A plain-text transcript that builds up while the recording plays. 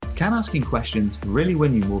Can asking questions really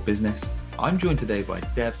win you more business? I'm joined today by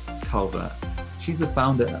Deb Culver. She's the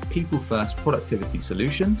founder of People First Productivity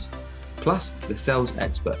Solutions, plus the Sales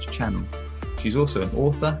Experts channel. She's also an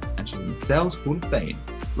author and she's in the Sales Hall of Fame.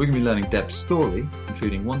 We're going to be learning Deb's story,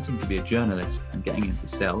 including wanting to be a journalist and getting into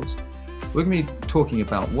sales. We're going to be talking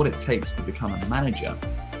about what it takes to become a manager.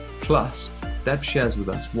 Plus, Deb shares with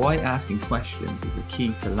us why asking questions is the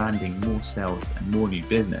key to landing more sales and more new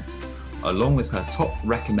business, along with her top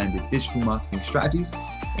recommended digital marketing strategies,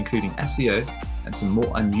 including SEO and some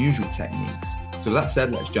more unusual techniques. So with that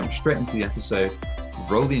said, let's jump straight into the episode.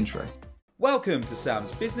 Roll the intro. Welcome to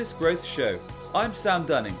Sam's Business Growth Show. I'm Sam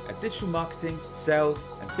Dunning, a digital marketing, sales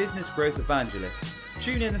and business growth evangelist.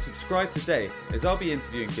 Tune in and subscribe today as I'll be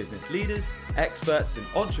interviewing business leaders, experts and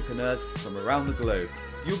entrepreneurs from around the globe.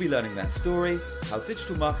 You'll be learning their story, how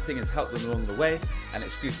digital marketing has helped them along the way, and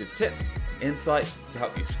exclusive tips and insights to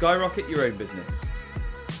help you skyrocket your own business.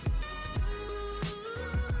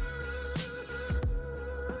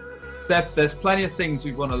 Deb, there's plenty of things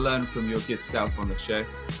we want to learn from your good self on the show.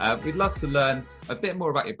 We'd love to learn a bit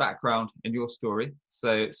more about your background and your story.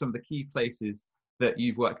 So some of the key places that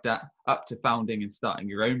you've worked at up to founding and starting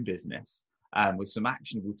your own business, with some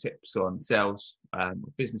actionable tips on sales,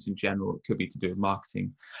 business in general. It could be to do with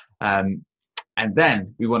marketing. And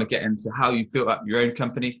then we want to get into how you've built up your own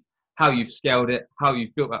company, how you've scaled it, how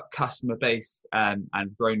you've built up customer base and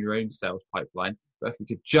grown your own sales pipeline. But if we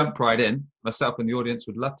could jump right in, myself and the audience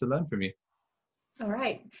would love to learn from you. All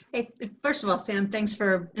right. Hey, first of all, Sam, thanks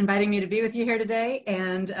for inviting me to be with you here today,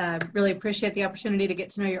 and really appreciate the opportunity to get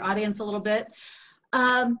to know your audience a little bit.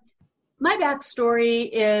 My backstory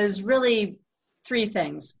is really three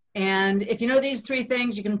things. And if you know these three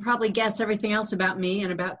things, you can probably guess everything else about me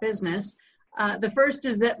and about business. The first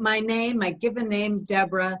is that my name, my given name,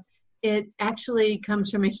 Deborah, it actually comes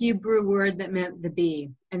from a Hebrew word that meant the bee.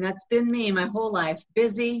 And that's been me my whole life.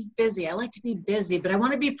 Busy. I like to be busy, but I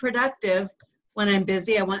want to be productive when I'm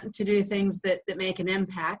busy. I want to do things that make an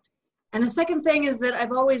impact. And the second thing is that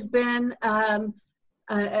I've always been an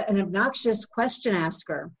obnoxious question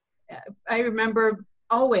asker. I remember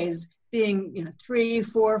always being, 3,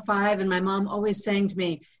 4, 5, and my mom always saying to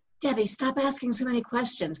me, "Debbie, stop asking so many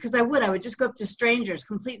questions." Because I would just go up to strangers,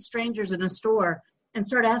 complete strangers in a store, and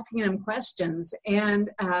start asking them questions. And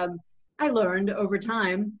I learned over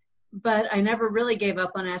time, but I never really gave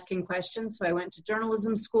up on asking questions. So I went to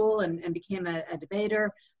journalism school and became a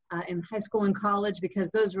debater in high school and college, because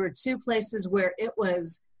those were two places where it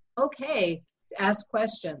was okay to ask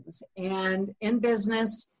questions. And in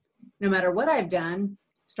business, no matter what I've done,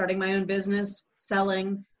 starting my own business,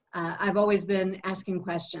 selling, I've always been asking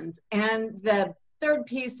questions. And the third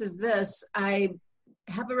piece is this: I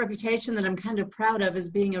have a reputation that I'm kind of proud of as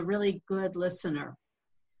being a really good listener.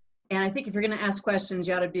 And I think if you're going to ask questions,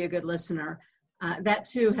 you ought to be a good listener. That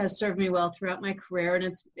too has served me well throughout my career,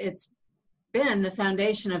 and it's been the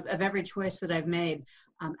foundation of every choice that I've made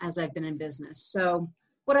as I've been in business. So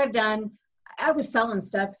what I've done, I was selling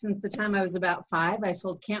stuff since the time I was about 5. I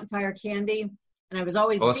sold campfire candy, and I was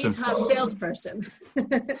always Awesome. the top salesperson.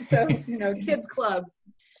 So, kids club.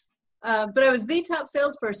 But I was the top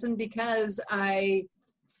salesperson because I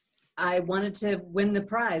wanted to win the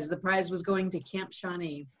prize. The prize was going to Camp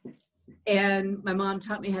Shawnee. And my mom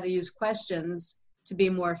taught me how to use questions to be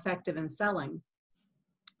more effective in selling.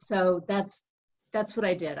 So that's what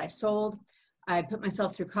I did. I sold. I put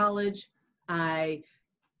myself through college. I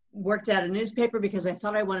worked at a newspaper because I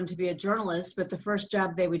thought I wanted to be a journalist, but the first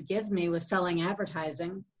job they would give me was selling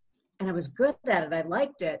advertising. And I was good at it. I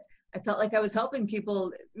liked it. I felt like I was helping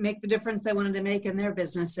people make the difference they wanted to make in their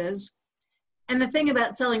businesses. And the thing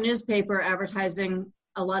about selling newspaper advertising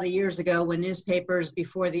a lot of years ago, when newspapers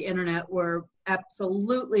before the internet were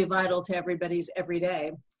absolutely vital to everybody's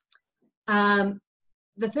everyday,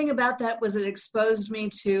 the thing about that was it exposed me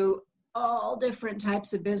to all different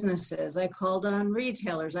types of businesses. I called on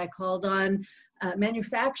retailers. I called on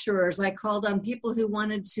manufacturers. I called on people who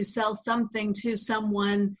wanted to sell something to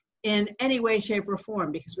someone in any way, shape, or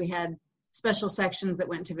form, because we had special sections that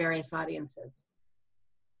went to various audiences.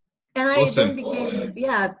 And I Awesome. then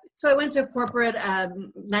became, so I went to a corporate,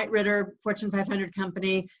 Knight Ridder, Fortune 500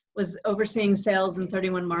 company, was overseeing sales in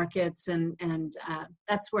 31 markets, and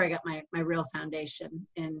that's where I got my real foundation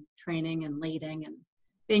in training and leading and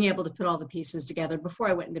being able to put all the pieces together before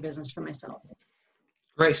I went into business for myself.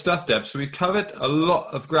 Great stuff, Deb. So we've covered a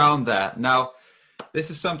lot of ground there. Now, this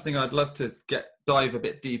is something I'd love to dive a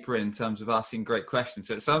bit deeper in terms of asking great questions.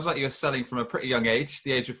 So it sounds like you're selling from a pretty young age,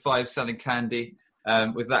 the age of 5, selling candy,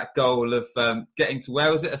 with that goal of getting to,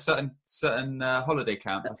 where was it, a certain holiday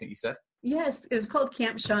camp, I think you said? Yes, it was called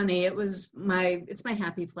Camp Shawnee. It's my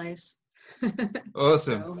happy place.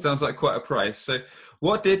 Awesome. So, Sounds like quite a price. So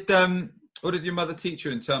what did your mother teach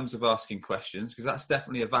you in terms of asking questions? Because that's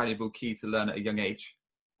definitely a valuable key to learn at a young age.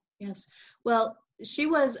 yes. Well, she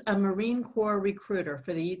was a Marine Corps recruiter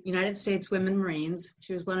for the United States Women Marines.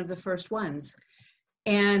 She was one of the first ones.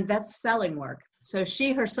 And that's selling work. So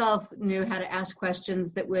she herself knew how to ask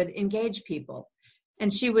questions that would engage people.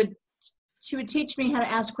 And she would teach me how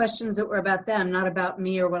to ask questions that were about them, not about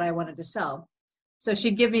me or what I wanted to sell. So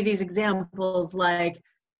she'd give me these examples like,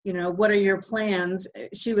 what are your plans?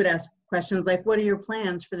 She would ask questions like, what are your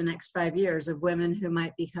plans for the next 5 years of women who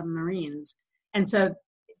might become Marines? And so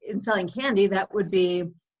in selling candy, that would be,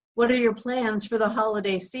 what are your plans for the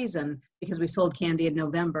holiday season? Because we sold candy in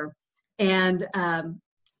November. And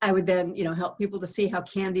I would then, help people to see how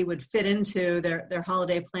candy would fit into their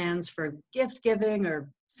holiday plans for gift giving or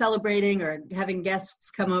celebrating or having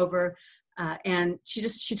guests come over. And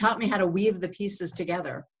she taught me how to weave the pieces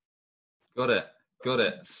together. Got it.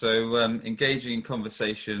 So engaging in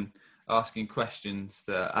conversation, asking questions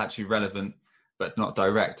that are actually relevant, but not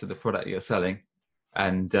direct to the product you're selling.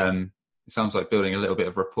 And it sounds like building a little bit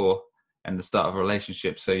of rapport and the start of a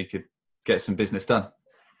relationship so you could get some business done.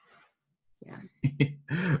 Yeah.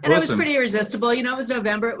 Awesome. And it was pretty irresistible. It was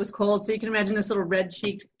November, it was cold. So you can imagine this little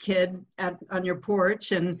red-cheeked kid on your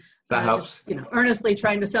porch and that helps. Just, earnestly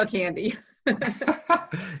trying to sell candy.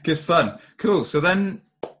 Good fun. Cool. So then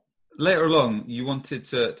later along, you wanted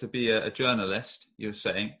to be a journalist, you were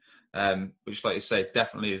saying, which, like you say,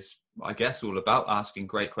 definitely is, I guess, all about asking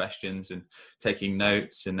great questions and taking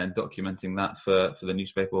notes and then documenting that for the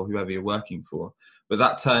newspaper or whoever you're working for. But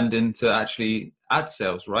that turned into actually ad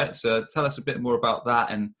sales, right? So tell us a bit more about that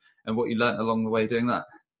and what you learned along the way doing that.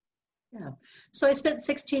 Yeah. So I spent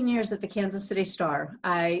 16 years at the Kansas City Star.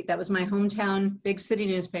 That was my hometown big city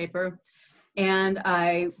newspaper. And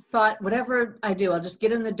I thought, whatever I do, I'll just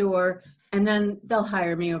get in the door and then they'll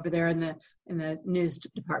hire me over there in the news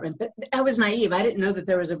department. But I was naive. I didn't know that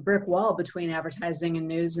there was a brick wall between advertising and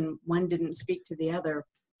news and one didn't speak to the other.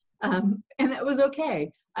 And that was okay.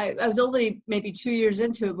 I was only maybe 2 years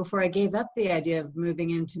into it before I gave up the idea of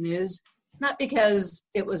moving into news, not because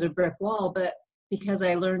it was a brick wall, but because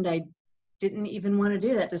I learned I didn't even want to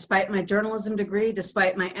do that. Despite my journalism degree,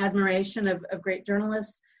 despite my admiration of great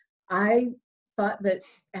journalists, I thought that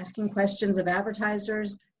asking questions of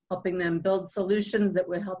advertisers, helping them build solutions that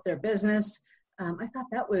would help their business, I thought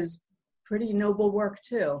that was pretty noble work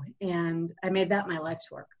too. And I made that my life's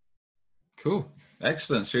work. Cool.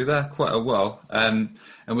 Excellent. So you're there quite a while. And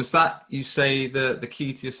was that, you say, the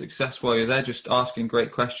key to your success while you're there, just asking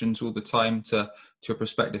great questions all the time to your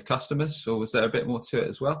prospective customers? Or was there a bit more to it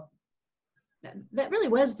as well? That really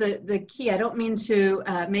was the key. I don't mean to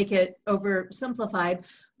make it oversimplified,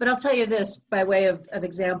 but I'll tell you this by way of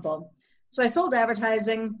example. So I sold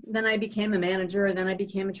advertising, then I became a manager, then I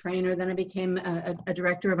became a trainer, then I became a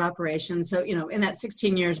director of operations. So, in that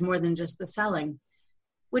 16 years, more than just the selling,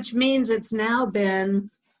 which means it's now been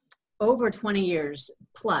over 20 years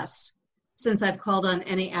plus since I've called on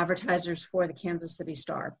any advertisers for the Kansas City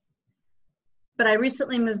Star. But I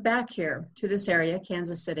recently moved back here to this area,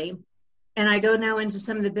 Kansas City, and I go now into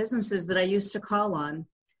some of the businesses that I used to call on.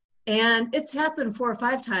 And it's happened 4 or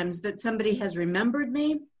 5 times that somebody has remembered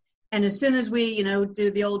me. And as soon as we,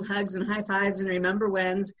 do the old hugs and high fives and remember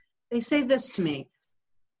whens, they say this to me: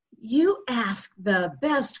 "You ask the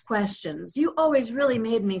best questions. You always really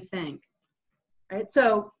made me think." Right?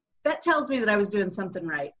 So that tells me that I was doing something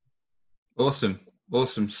right. Awesome.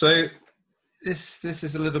 So this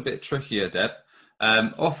is a little bit trickier, Deb.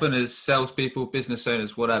 Often as salespeople, business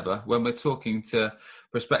owners, whatever, when we're talking to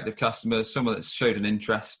prospective customers, someone that's showed an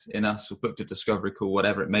interest in us or booked a discovery call,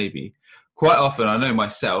 whatever it may be, quite often, I know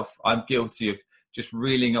myself, I'm guilty of just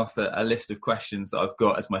reeling off a list of questions that I've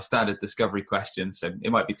got as my standard discovery questions. So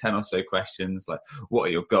it might be 10 or so questions like, what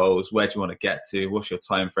are your goals? Where do you want to get to? What's your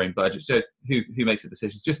time frame, budget? So who makes the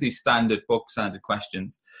decisions? Just these bog standard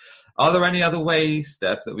questions. Are there any other ways,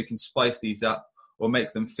 Deb, that we can spice these up or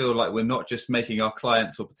make them feel like we're not just making our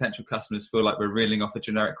clients or potential customers feel like we're reeling off a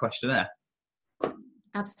generic questionnaire?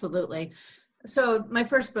 Absolutely. So my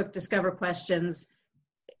first book, Discover Questions,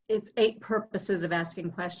 it's 8 purposes of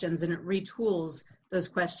asking questions, and it retools those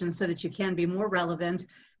questions so that you can be more relevant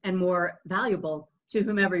and more valuable to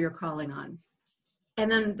whomever you're calling on.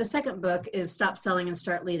 And then the second book is Stop Selling and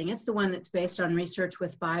Start Leading. It's the one that's based on research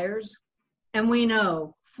with buyers. And we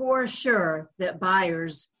know for sure that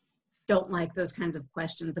buyers don't like those kinds of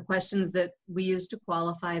questions, the questions that we use to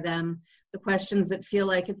qualify them, the questions that feel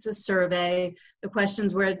like it's a survey, the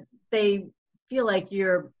questions where they feel like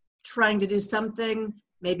you're trying to do something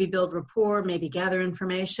maybe build rapport, maybe gather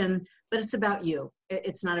information, but it's about you.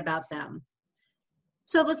 It's not about them.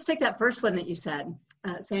 So let's take that first one that you said.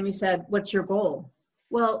 Sam, you said, what's your goal?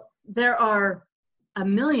 Well, there are a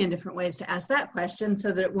million different ways to ask that question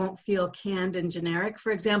so that it won't feel canned and generic.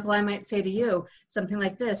 For example, I might say to you something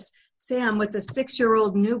like this: Sam, with a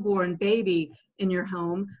 6-year-old newborn baby in your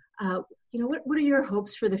home, what are your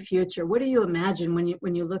hopes for the future? What do you imagine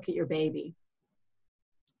when you look at your baby?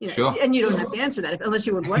 Sure. And you don't have to answer that unless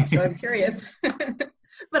you would want to. I'm curious.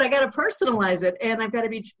 But I got to personalize it, and I've got to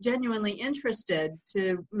be genuinely interested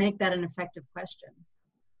to make that an effective question.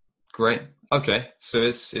 Great. Okay. So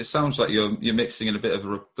it sounds like you're mixing in a bit of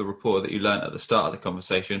the rapport that you learned at the start of the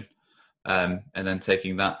conversation, and then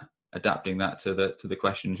taking that, adapting that to the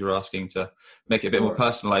questions you're asking to make it a bit more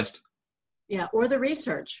personalized. Yeah, or the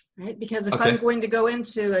research, right? Because if I'm going to go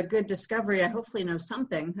into a good discovery, I hopefully know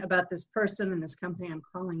something about this person and this company I'm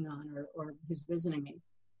calling on or who's visiting me.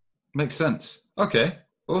 Makes sense. Okay,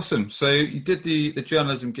 awesome. So you did the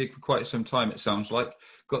journalism gig for quite some time, it sounds like.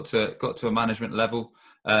 Got to a management level.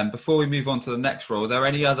 Before we move on to the next role, are there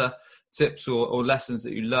any other tips or lessons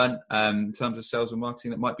that you learned in terms of sales and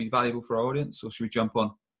marketing that might be valuable for our audience, or should we jump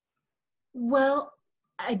on? Well,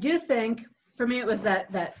 I do think for me it was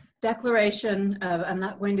that declaration of I'm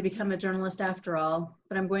not going to become a journalist after all,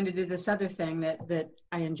 but I'm going to do this other thing that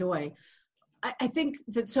I enjoy. I think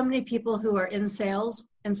that so many people who are in sales,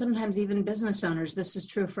 and sometimes even business owners, this is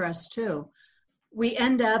true for us too, we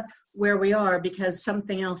end up where we are because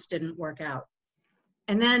something else didn't work out.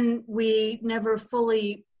 And then we never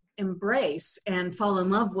fully embrace and fall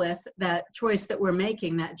in love with that choice that we're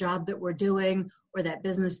making, that job that we're doing, or that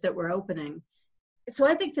business that we're opening. So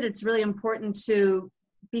I think that it's really important to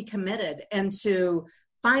be committed and to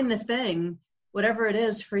find the thing, whatever it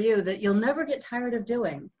is for you, that you'll never get tired of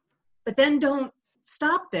doing. But then don't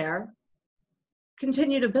stop there.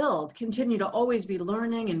 Continue to build, continue to always be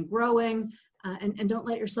learning and growing, and don't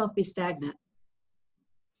let yourself be stagnant.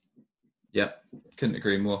 Yeah, couldn't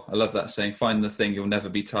agree more. I love that saying, find the thing you'll never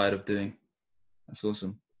be tired of doing. That's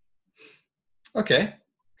awesome. Okay,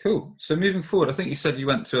 cool. So moving forward, I think you said you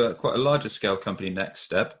went to quite a larger scale company next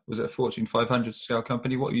step. Was it a Fortune 500 scale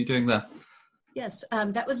company? What were you doing there? Yes,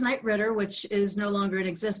 that was Knight Ridder, which is no longer in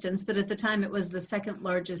existence, but at the time it was the second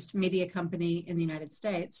largest media company in the United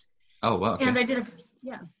States. Oh, wow. Okay. And I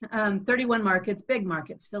did 31 markets, big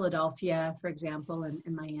markets, Philadelphia, for example, and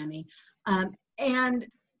Miami. And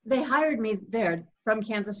they hired me there from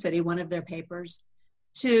Kansas City, one of their papers,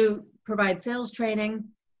 to provide sales training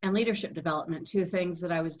and leadership development, two things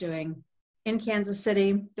that I was doing in Kansas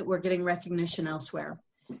City that were getting recognition elsewhere.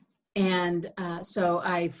 And so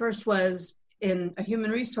I first was in a human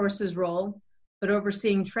resources role, but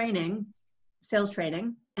overseeing training, sales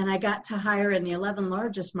training, and I got to hire in the 11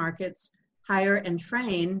 largest markets, hire and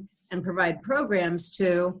train and provide programs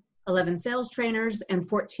to 11 sales trainers and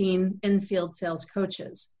 14 in-field sales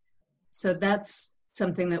coaches. So that's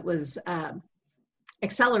something that was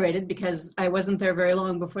accelerated because I wasn't there very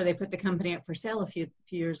long before they put the company up for sale a few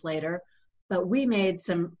years later. But we made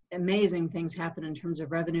some amazing things happen in terms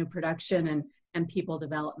of revenue production and people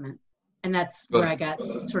development. And that's where I got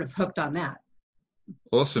sort of hooked on that.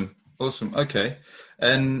 Awesome. Okay.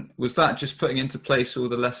 And was that just putting into place all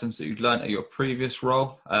the lessons that you'd learned at your previous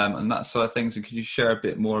role and that side of things? And could you share a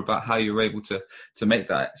bit more about how you were able to make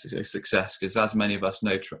that a success? Because as many of us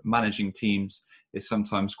know, managing teams is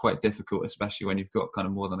sometimes quite difficult, especially when you've got kind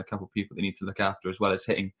of more than a couple of people that you need to look after, as well as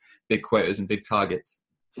hitting big quotas and big targets.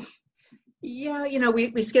 Yeah,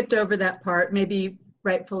 we skipped over that part, maybe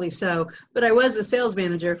rightfully so. But I was a sales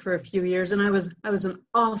manager for a few years, and I was an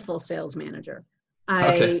awful sales manager.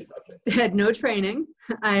 I had no training.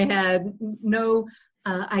 I had no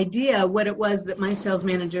idea what it was that my sales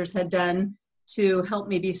managers had done to help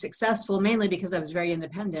me be successful, mainly because I was very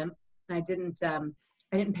independent and I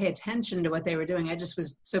didn't pay attention to what they were doing. I just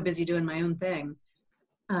was so busy doing my own thing.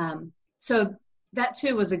 So that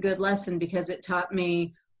too was a good lesson because it taught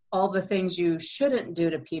me all the things you shouldn't do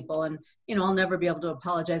to people. And, I'll never be able to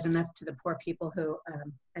apologize enough to the poor people who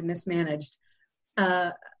I mismanaged.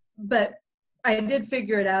 But I did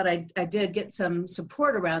figure it out. I did get some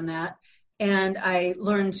support around that. And I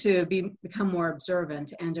learned to become more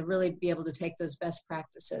observant and to really be able to take those best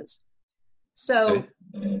practices. So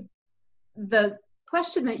the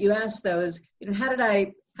question that you asked, though, is, how did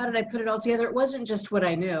I put it all together? It wasn't just what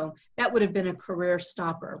I knew. That would have been a career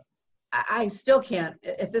stopper. I still can't,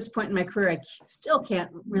 at this point in my career, I still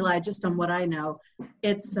can't rely just on what I know.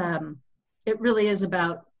 It really is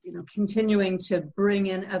about, continuing to bring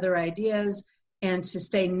in other ideas and to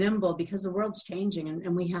stay nimble because the world's changing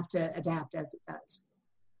and we have to adapt as it does.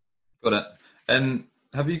 Got it. And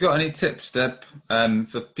Have you got any tips, Deb,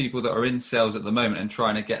 for people that are in sales at the moment and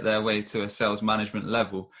trying to get their way to a sales management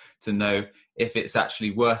level to know if it's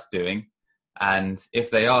actually worth doing, and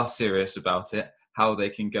if they are serious about it, how they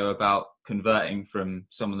can go about converting from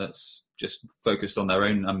someone that's just focused on their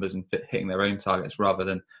own numbers and hitting their own targets rather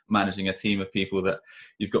than managing a team of people that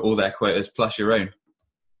you've got all their quotas plus your own?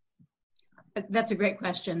 That's a great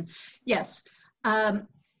question. Yes.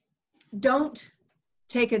 Don't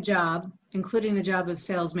take a job, including the job of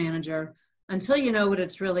sales manager, until you know what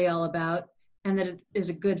it's really all about and that it is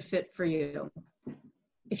a good fit for you.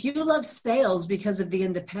 If you love sales because of the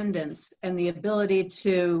independence and the ability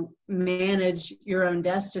to manage your own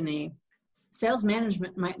destiny, sales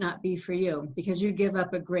management might not be for you, because you give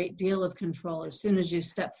up a great deal of control as soon as you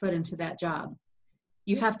step foot into that job.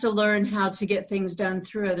 You have to learn how to get things done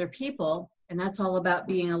through other people, and that's all about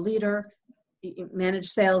being a leader, manage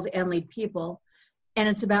sales and lead people. And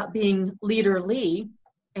it's about being leaderly,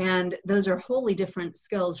 and those are wholly different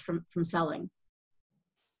skills from selling.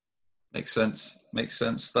 Makes sense.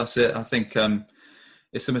 That's it. I think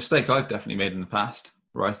it's a mistake I've definitely made in the past,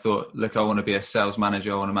 where I thought, look, I want to be a sales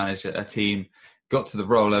manager, I want to manage a team. Got to the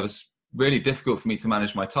role, it was really difficult for me to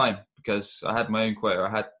manage my time because I had my own quota. I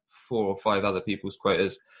had 4 or 5 other people's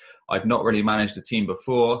quotas. I'd not really managed a team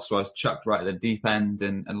before, so I was chucked right at the deep end.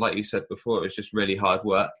 And like you said before, it was just really hard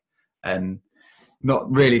work and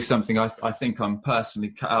not really something I think I'm personally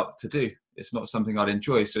cut out to do. It's not something I'd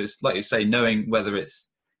enjoy. So it's like you say, knowing whether it's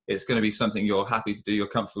going to be something you're happy to do, you're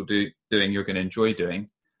comfortable doing, you're going to enjoy doing.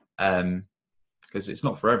 Because it's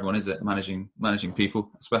not for everyone, is it? Managing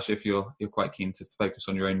people, especially if you're quite keen to focus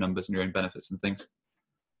on your own numbers and your own benefits and things.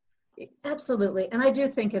 Absolutely. And I do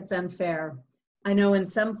think it's unfair. I know in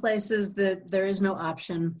some places that there is no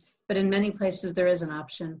option, but in many places there is an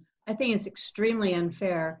option. I think it's extremely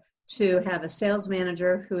unfair to have a sales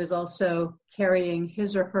manager who is also carrying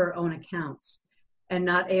his or her own accounts and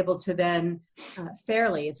not able to then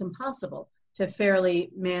fairly, it's impossible to fairly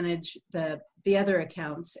manage the other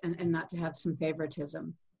accounts and not to have some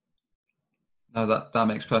favoritism. No, that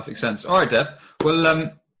makes perfect sense. All right, Deb.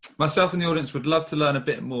 Well, myself and the audience would love to learn a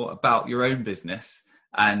bit more about your own business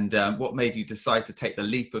and what made you decide to take the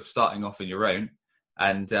leap of starting off on your own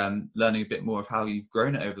and learning a bit more of how you've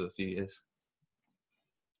grown it over the few years.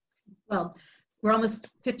 Well, we're almost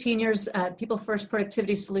 15 years at People First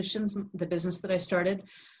Productivity Solutions, the business that I started.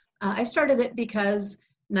 I started it because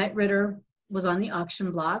Knight Ridder was on the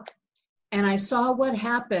auction block, and I saw what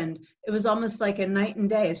happened. It was almost like a night and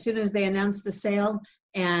day. As soon as they announced the sale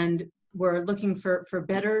and were looking for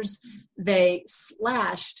bidders, they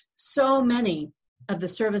slashed so many of the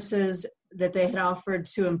services that they had offered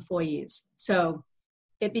to employees. So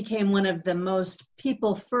it became one of the most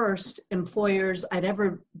people first employers I'd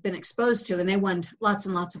ever been exposed to, and they won lots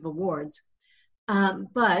and lots of awards.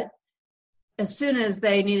 But as soon as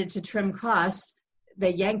they needed to trim costs,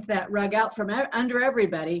 they yanked that rug out from under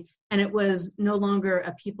everybody, and it was no longer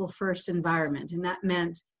a people first environment. And that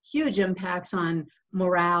meant huge impacts on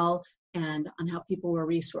morale and on how people were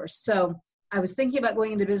resourced. So I was thinking about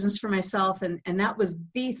going into business for myself, and that was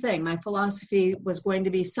the thing. My philosophy was going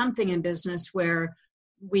to be something in business where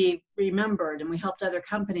we remembered and we helped other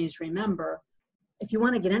companies remember, if you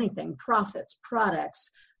want to get anything, profits,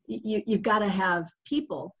 products, you've got to have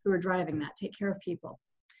people who are driving that, take care of people.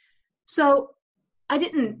 So I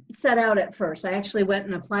didn't set out at first. I actually went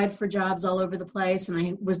and applied for jobs all over the place, and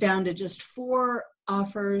I was down to just 4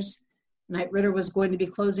 offers. Knight Ridder was going to be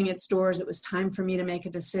closing its doors. It was time for me to make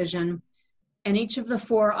a decision. And each of the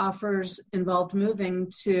 4 offers involved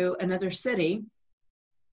moving to another city.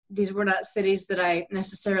 These were not cities that I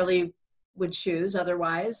necessarily would choose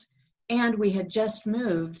otherwise. And we had just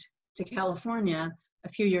moved to California a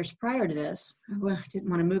few years prior to this. Well, I didn't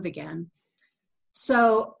want to move again.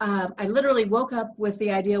 So I literally woke up with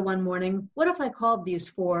the idea one morning, what if I called these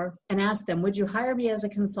 4 and asked them, would you hire me as a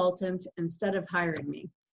consultant instead of hiring me?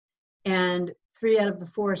 And 3 out of the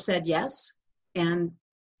 4 said yes. And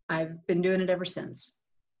I've been doing it ever since.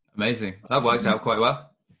 Amazing. That worked out quite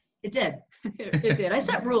well. It did. It did. I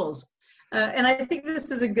set rules. And I think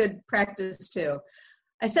this is a good practice too.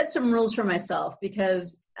 I set some rules for myself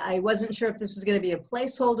because I wasn't sure if this was going to be a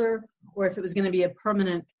placeholder or if it was going to be a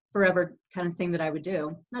permanent, forever kind of thing that I would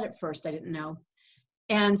do. Not at first, I didn't know.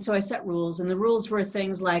 And so I set rules, and the rules were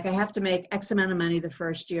things like I have to make X amount of money the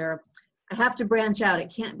first year. I have to branch out.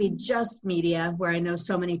 It can't be just media where I know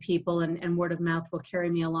so many people and word of mouth will carry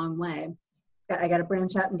me a long way. I got to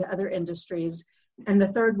branch out into other industries. And the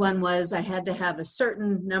third one was I had to have a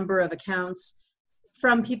certain number of accounts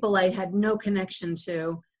from people I had no connection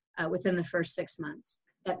to within the first 6 months.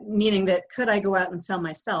 meaning that could I go out and sell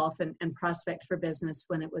myself and prospect for business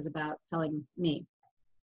when it was about selling me?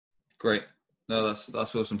 Great. No,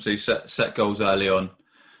 that's awesome. So you set goals early on,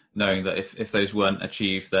 knowing that if those weren't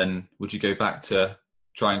achieved, then would you go back to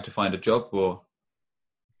trying to find a job? Or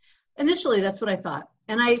initially, that's what I thought.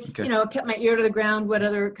 And I, kept my ear to the ground, what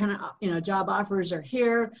other kind of, job offers are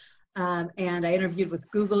here. And I interviewed with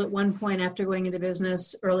Google at one point after going into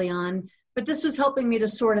business early on. But this was helping me to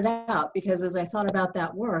sort it out, because as I thought about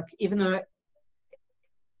that work, even though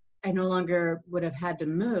I no longer would have had to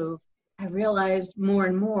move, I realized more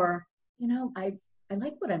and more, I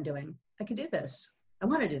like what I'm doing. I could do this. I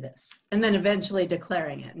want to do this. And then eventually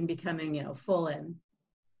declaring it and becoming, full in.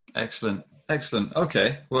 Excellent.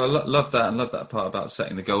 Okay. Well, love that, and love that part about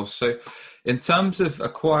setting the goals. So in terms of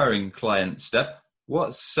acquiring clients, Deb,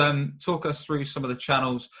 talk us through some of the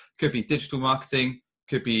channels. Could be digital marketing,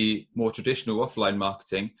 could be more traditional offline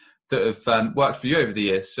marketing that have worked for you over the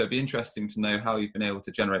years. So it'd be interesting to know how you've been able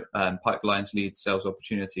to generate pipelines, leads, sales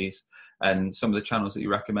opportunities, and some of the channels that you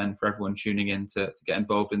recommend for everyone tuning in to get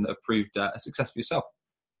involved in that have proved a success for yourself.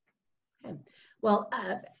 Well,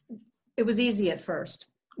 it was easy at first.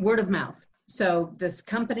 Word of mouth. So this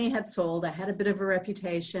company had sold. I had a bit of a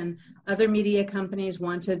reputation. Other media companies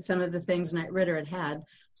wanted some of the things Knight Ridder had.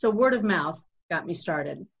 So word of mouth got me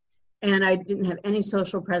started. And I didn't have any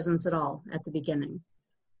social presence at all at the beginning.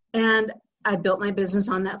 And I built my business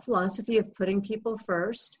on that philosophy of putting people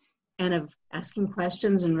first and of asking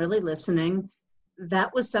questions and really listening.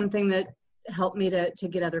 That was something that helped me to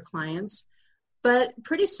get other clients. But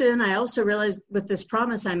pretty soon I also realized, with this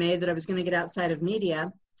promise I made that I was going to get outside of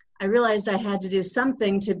media, I realized I had to do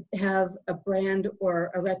something to have a brand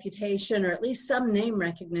or a reputation, or at least some name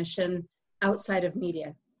recognition outside of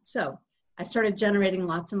media. So I started generating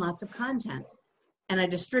lots and lots of content, and I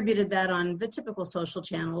distributed that on the typical social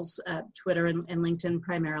channels, Twitter and LinkedIn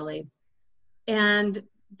primarily. And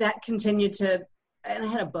that continued to, and I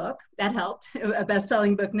had a book that helped. A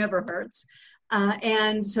best-selling book never hurts.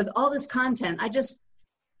 And so all this content,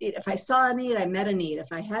 if I saw a need, I met a need.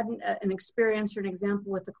 If I had an experience or an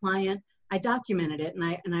example with the client, I documented it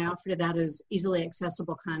and I offered it out as easily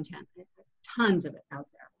accessible content. Tons of it out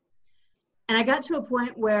there. And I got to a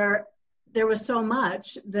point where there was so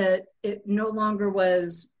much that it no longer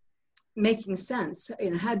was making sense.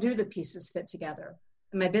 How do the pieces fit together?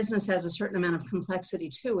 And my business has a certain amount of complexity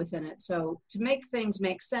too within it. So to make things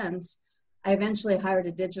make sense, I eventually hired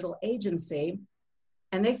a digital agency,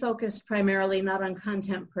 and they focused primarily not on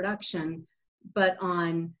content production, but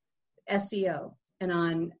on SEO and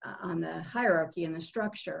on the hierarchy and the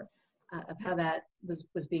structure of how that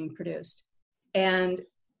was being produced. And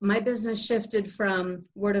my business shifted from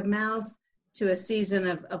word of mouth to a season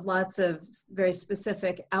of lots of very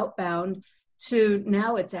specific outbound, to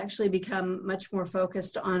now it's actually become much more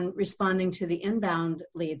focused on responding to the inbound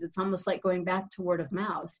leads. It's almost like going back to word of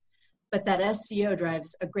mouth, but that SEO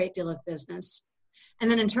drives a great deal of business.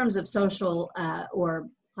 And then in terms of social or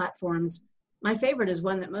platforms, my favorite is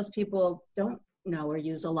one that most people don't know or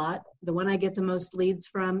use a lot. The one I get the most leads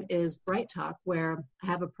from is Bright Talk, where I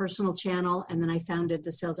have a personal channel, and then I founded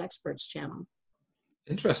the Sales Experts channel.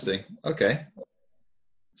 Interesting. Okay.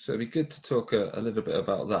 So it'd be good to talk a little bit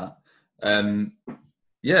about that.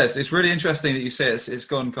 Yes, it's really interesting that you say it's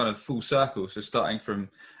gone kind of full circle. So starting from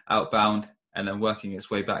outbound and then working its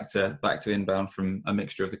way back to inbound from a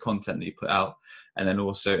mixture of the content that you put out, and then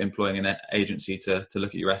also employing an agency to look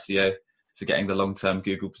at your SEO, so getting the long-term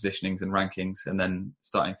Google positionings and rankings, and then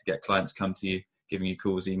starting to get clients come to you, giving you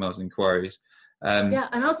calls, emails, inquiries. Yeah,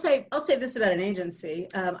 and I'll say this about an agency.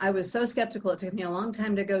 I was so skeptical. It took me a long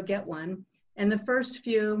time to go get one, and the first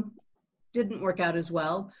few didn't work out as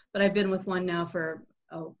well. But I've been with one now for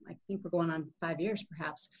I think we're going on 5 years,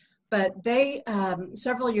 perhaps. But they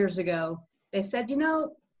several years ago, they said, you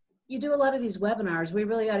do a lot of these webinars. We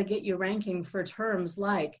really ought to get you ranking for terms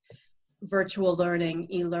like virtual learning,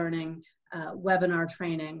 e-learning, webinar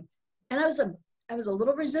training. And I was a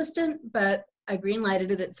little resistant, but I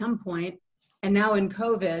greenlighted it at some point. And now in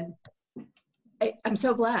COVID, I'm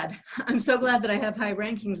so glad. I'm so glad that I have high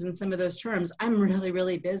rankings in some of those terms. I'm really,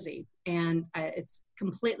 really busy. And it's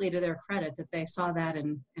completely to their credit that they saw that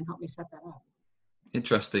and helped me set that up.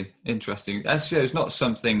 Interesting. SEO is not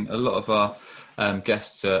something a lot of our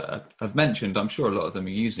guests have mentioned. I'm sure a lot of them are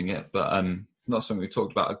using it, but not something we've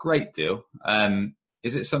talked about a great deal.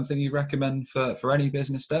 Is it something you recommend for any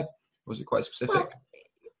business, Deb? Or is it quite specific?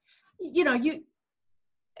 Well,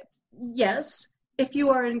 yes, if you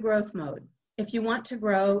are in growth mode, if you want to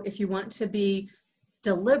grow, if you want to be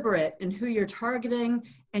deliberate in who you're targeting,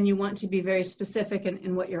 and you want to be very specific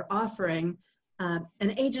in what you're offering,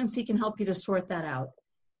 an agency can help you to sort that out.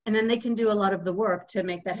 And then they can do a lot of the work to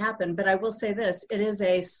make that happen. But I will say this, it is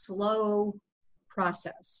a slow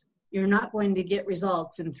process. You're not going to get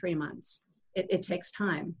results in 3 months. It takes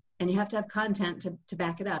time. And you have to have content to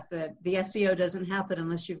back it up. The SEO doesn't happen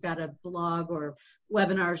unless you've got a blog or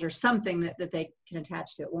webinars or something that they can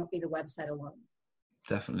attach to. It won't be the website alone.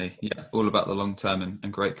 Definitely. Yeah. All about the long term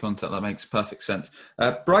and great content. That makes perfect sense.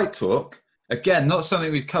 BrightTalk, again, not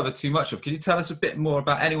something we've covered too much of. Can you tell us a bit more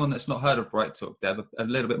about anyone that's not heard of BrightTalk, Deb, a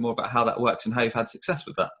little bit more about how that works and how you've had success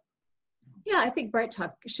with that? Yeah, I think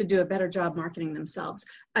BrightTalk should do a better job marketing themselves.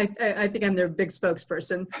 I think I'm their big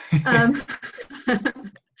spokesperson.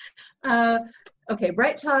 Okay,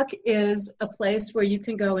 BrightTalk is a place where you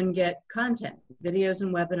can go and get content, videos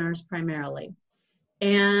and webinars primarily.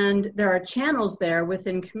 And there are channels there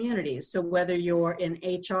within communities. So whether you're in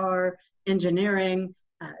HR, engineering,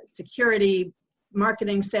 security,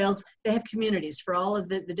 marketing, sales, they have communities for all of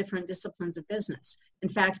the different disciplines of business. In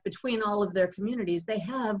fact, between all of their communities, they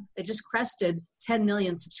just crested 10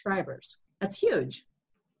 million subscribers. That's huge.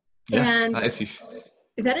 Yeah, and that is huge.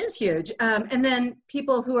 That is huge. And then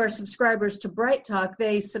people who are subscribers to BrightTalk,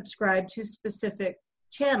 they subscribe to specific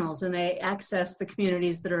channels and they access the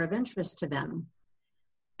communities that are of interest to them.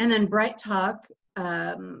 And then BrightTalk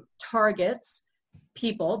targets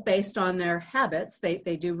people based on their habits. They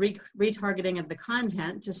do retargeting of the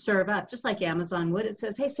content to serve up, just like Amazon would. It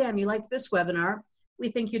says, hey, Sam, you like this webinar. We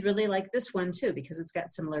think you'd really like this one too, because it's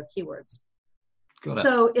got similar keywords.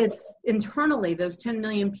 So it's internally, those 10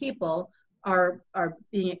 million people are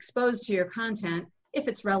being exposed to your content if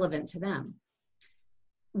it's relevant to them.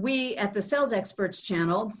 We at the Sales Experts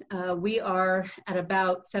channel, we are at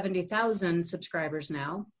about 70,000 subscribers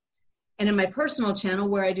now. And in my personal channel,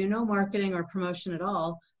 where I do no marketing or promotion at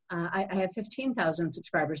all, I have 15,000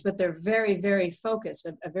 subscribers, but they're very, very focused,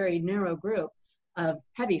 a very narrow group of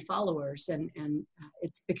heavy followers. And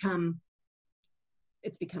it's become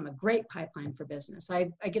a great pipeline for business. I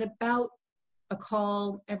get about a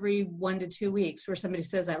call every 1 to 2 weeks where somebody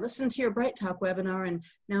says, I listened to your BrightTalk webinar and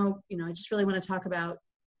now, I just really want to talk about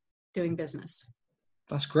doing business.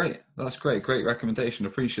 That's great. That's great. Great recommendation.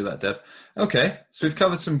 Appreciate that, Deb. Okay. So we've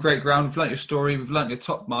covered some great ground. We've learnt your story. We've learnt your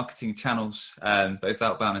top marketing channels, both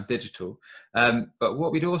outbound and digital. But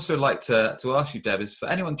what we'd also like to ask you, Deb, is for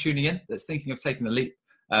anyone tuning in that's thinking of taking the leap,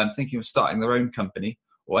 thinking of starting their own company,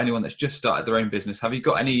 or anyone that's just started their own business, have you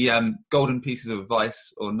got any golden pieces of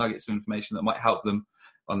advice or nuggets of information that might help them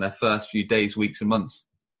on their first few days, weeks, and months?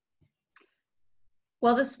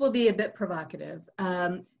 Well, this will be a bit provocative.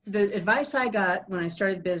 The advice I got when I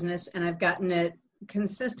started business, and I've gotten it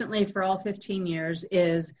consistently for all 15 years,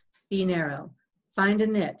 is be narrow. Find a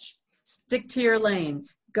niche. Stick to your lane.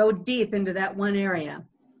 Go deep into that one area.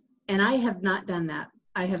 And I have not done that.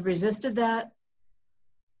 I have resisted that.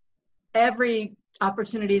 Every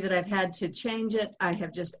opportunity that I've had to change it, I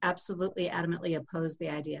have just absolutely adamantly opposed the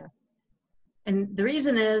idea. And the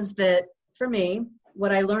reason is that for me,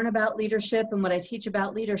 what I learn about leadership and what I teach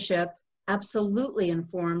about leadership absolutely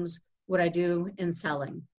informs what I do in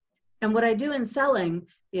selling. And what I do in selling,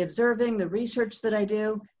 the observing, the research that I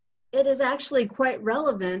do, it is actually quite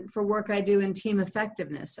relevant for work I do in team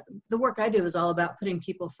effectiveness. The work I do is all about putting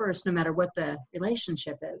people first, no matter what the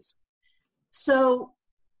relationship is. So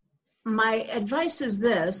my advice is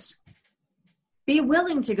this: be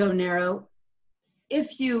willing to go narrow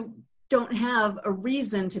if you don't have a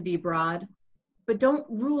reason to be broad, but don't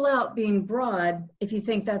rule out being broad if you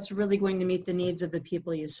think that's really going to meet the needs of the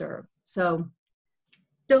people you serve. So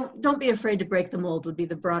don't be afraid to break the mold would be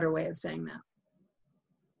the broader way of saying that.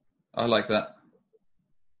 I like that.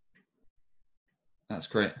 That's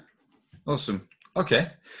great. Awesome.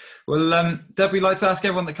 Okay. Well, Deb, we'd like to ask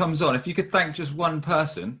everyone that comes on, if you could thank just one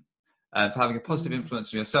person for having a positive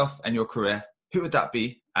influence on yourself and your career, who would that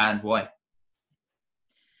be and why?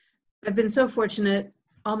 I've been so fortunate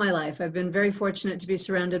all my life. I've been very fortunate to be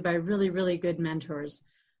surrounded by really, really good mentors.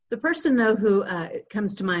 The person, though, who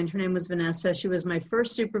comes to mind, her name was Vanessa. She was my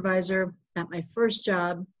first supervisor at my first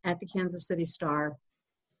job at the Kansas City Star.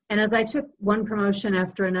 And as I took one promotion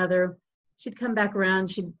after another, she'd come back around,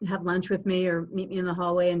 she'd have lunch with me or meet me in the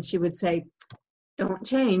hallway, and she would say, "Don't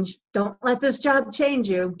change. Don't let this job change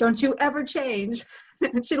you. Don't you ever change."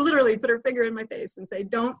 And she literally put her finger in my face and say,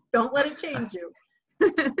 don't let it change you.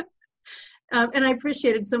 And I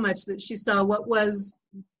appreciated so much that she saw what was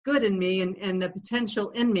good in me and the potential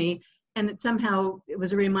in me, and that somehow it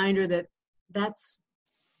was a reminder that that's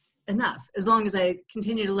enough. As long as I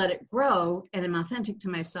continue to let it grow and am authentic to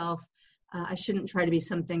myself, I shouldn't try to be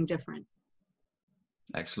something different.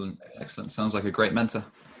 Excellent. Excellent. Sounds like a great mentor.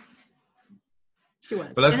 She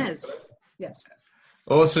was. Well, and is. Yes.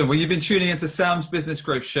 Awesome. Well, you've been tuning into Sam's Business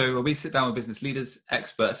Growth Show, where we sit down with business leaders,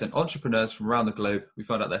 experts, and entrepreneurs from around the globe. We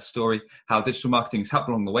find out their story, how digital marketing has helped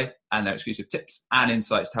along the way, and their exclusive tips and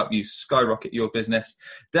insights to help you skyrocket your business.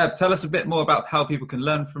 Deb, tell us a bit more about how people can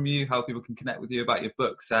learn from you, how people can connect with you, about your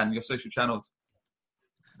books and your social channels.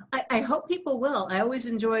 I hope people will. I always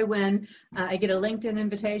enjoy when I get a LinkedIn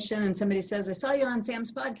invitation and somebody says, I saw you on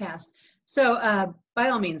Sam's podcast. So by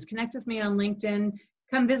all means, connect with me on LinkedIn.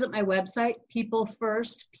 Come visit my website, People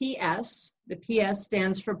First PS. The PS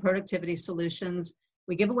stands for Productivity Solutions.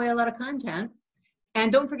 We give away a lot of content.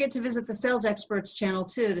 And don't forget to visit the Sales Experts channel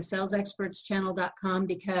too, the salesexpertschannel.com,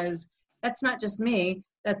 because that's not just me.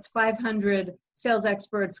 That's 500 sales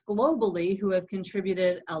experts globally who have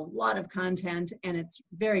contributed a lot of content, and it's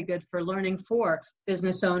very good for learning for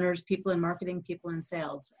business owners, people in marketing, people in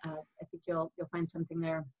sales. I think you'll find something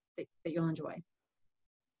there that you'll enjoy.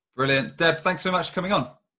 Brilliant. Deb, thanks so much for coming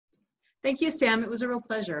on. Thank you, Sam. It was a real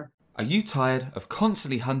pleasure. Are you tired of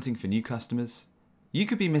constantly hunting for new customers? You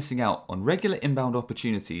could be missing out on regular inbound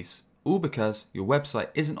opportunities, all because your website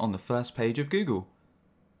isn't on the first page of Google.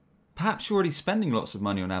 Perhaps you're already spending lots of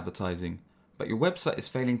money on advertising, but your website is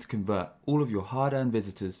failing to convert all of your hard-earned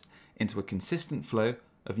visitors into a consistent flow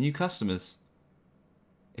of new customers.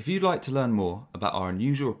 If you'd like to learn more about our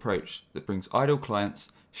unusual approach that brings idle clients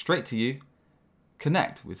straight to you,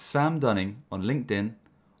 connect with Sam Dunning on LinkedIn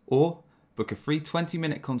or book a free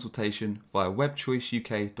 20-minute consultation via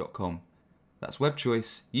webchoiceuk.com. That's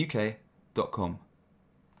webchoiceuk.com.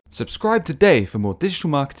 Subscribe today for more digital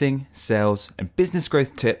marketing, sales, and business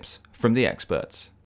growth tips from the experts.